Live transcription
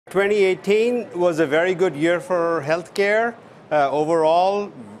2018 was a very good year for healthcare. Overall,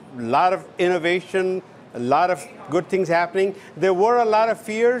 a lot of innovation, a lot of good things happening. There were a lot of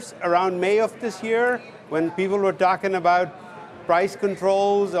fears around May of this year when people were talking about price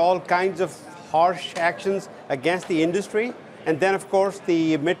controls, all kinds of harsh actions against the industry. And then, of course,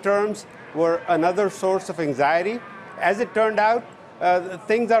 the midterms were another source of anxiety. As it turned out,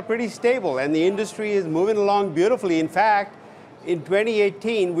 things are pretty stable and the industry is moving along beautifully. In fact, in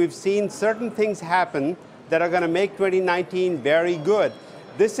 2018, we've seen certain things happen that are going to make 2019 very good.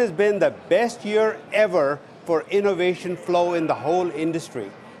 This has been the best year ever for innovation flow in the whole industry,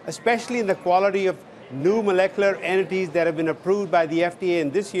 especially in the quality of new molecular entities that have been approved by the FDA.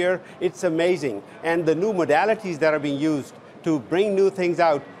 And this year, it's amazing. And the new modalities that are being used to bring new things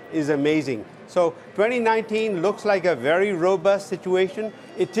out is amazing. So 2019 looks like a very robust situation.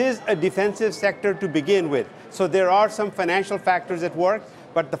 It is a defensive sector to begin with. So there are some financial factors at work,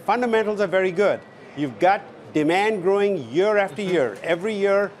 but the fundamentals are very good. You've got demand growing year after year. Every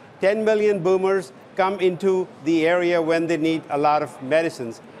year, 10 million boomers come into the area when they need a lot of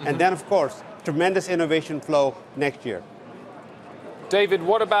medicines. And then, of course, tremendous innovation flow next year. David,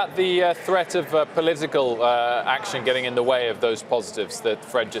 what about the threat of political action getting in the way of those positives that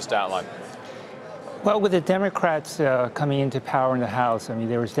Fred just outlined? Well, with the Democrats coming into power in the House, I mean,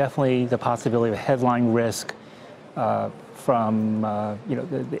 there was definitely the possibility of headline risk from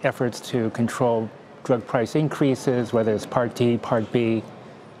the efforts to control drug price increases, whether it's Part D, Part B.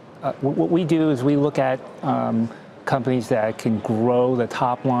 What we do is we look at companies that can grow the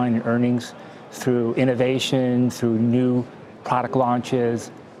top line in earnings through innovation, through new product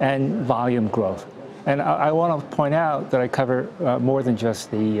launches, and volume growth. And I want to point out that I cover more than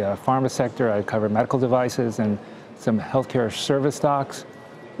just the pharma sector. I cover medical devices and some healthcare service stocks.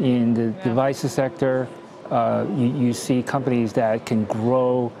 In the devices sector, you see companies that can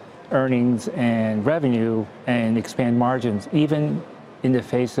grow earnings and revenue and expand margins, even in the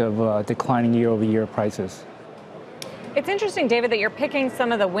face of declining year-over-year prices. It's interesting, David, that you're picking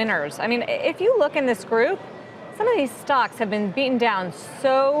some of the winners. I mean, if you look in this group, some of these stocks have been beaten down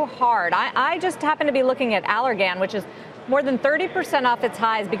so hard. I just happen to be looking at Allergan, which is more than 30% off its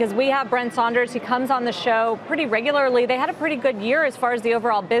highs, because we have Brent Saunders. He comes on the show pretty regularly. They had a pretty good year as far as the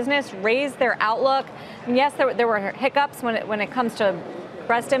overall business, raised their outlook. And yes, there were hiccups when it comes to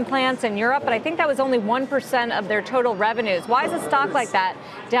breast implants in Europe, but I think that was only 1% of their total revenues. Why is a stock like that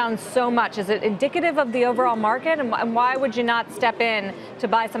down so much? Is it indicative of the overall market? And why would you not step in to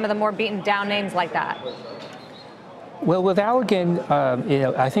buy some of the more beaten down names like that? Well, with Allergan,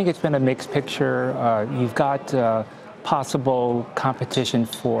 I think it's been a mixed picture. You've got possible competition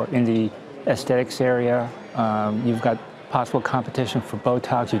in the aesthetics area. You've got possible competition for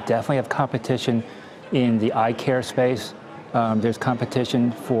Botox. You definitely have competition in the eye care space. There's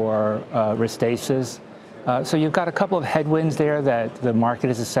competition for Restasis. So you've got a couple of headwinds there that the market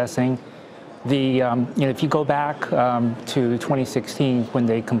is assessing. If you go back to 2016, when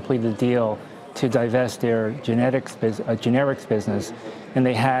they completed the deal to divest their generics business, and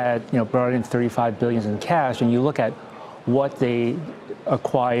they had brought in $35 billion in cash, and you look at what they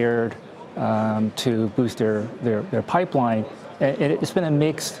acquired to boost their pipeline, it's been a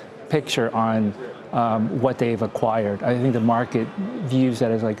mixed picture on what they've acquired. I think the market views that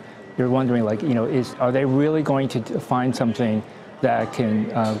as like, you're wondering, like, are they really going to find something that can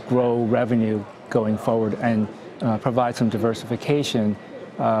grow revenue going forward and provide some diversification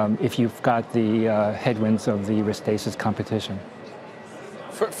if you've got the headwinds of the Restasis competition?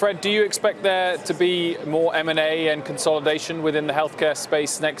 Fred, do you expect there to be more M&A and consolidation within the healthcare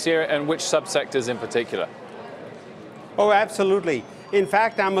space next year, and which subsectors in particular? Oh, absolutely. In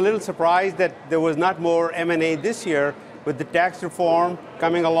fact, I'm a little surprised that there was not more M&A this year with the tax reform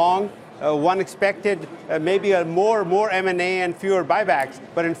coming along. One expected maybe more M&A and fewer buybacks,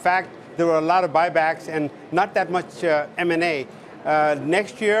 but in fact, there were a lot of buybacks and not that much M&A.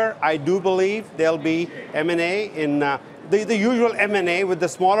 Next year, I do believe there'll be M&A in the usual M&A with the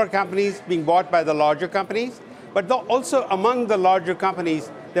smaller companies being bought by the larger companies, but also among the larger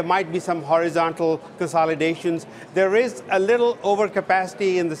companies, there might be some horizontal consolidations. There is a little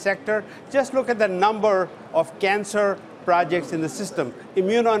overcapacity in the sector. Just look at the number of cancer projects in the system,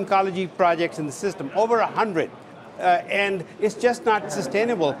 immuno-oncology projects in the system, over 100. And it's just not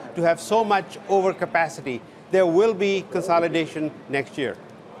sustainable to have so much overcapacity. There will be consolidation next year.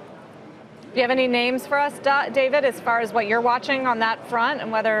 Do you have any names for us, David, as far as what you're watching on that front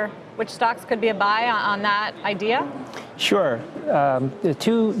and which stocks could be a buy on that idea? Sure. The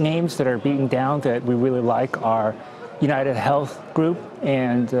two names that are beaten down that we really like are United Health Group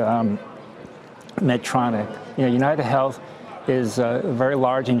and Medtronic. United Health is a very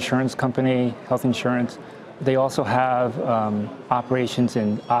large insurance company, health insurance. They also have operations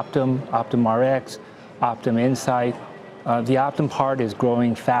in Optum, OptumRx, Optum Insight. The Optum part is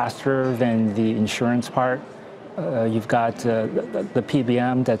growing faster than the insurance part. You've got the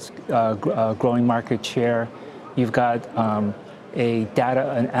PBM that's growing market share. You've got a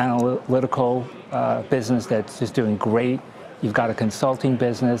data and analytical business that's just doing great. You've got a consulting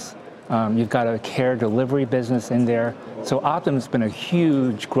business. You've got a care delivery business in there. So Optum's been a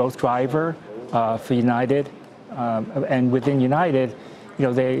huge growth driver for United. And within United, you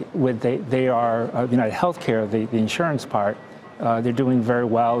know, they are United Healthcare, the insurance part. They're doing very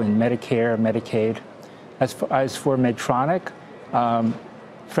well in Medicare, Medicaid. As for Medtronic,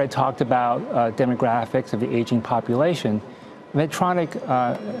 Fred talked about demographics of the aging population. Medtronic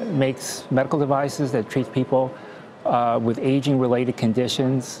makes medical devices that treat people with aging-related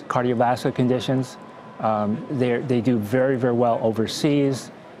conditions, cardiovascular conditions. They do very, very well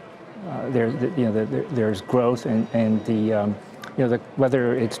overseas. There's growth, and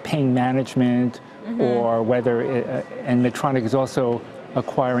whether it's pain management or whether and Medtronic is also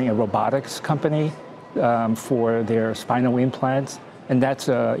acquiring a robotics company for their spinal implants, and that's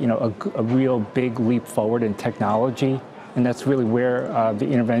a real big leap forward in technology, and that's really where the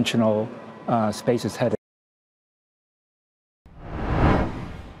interventional space is headed.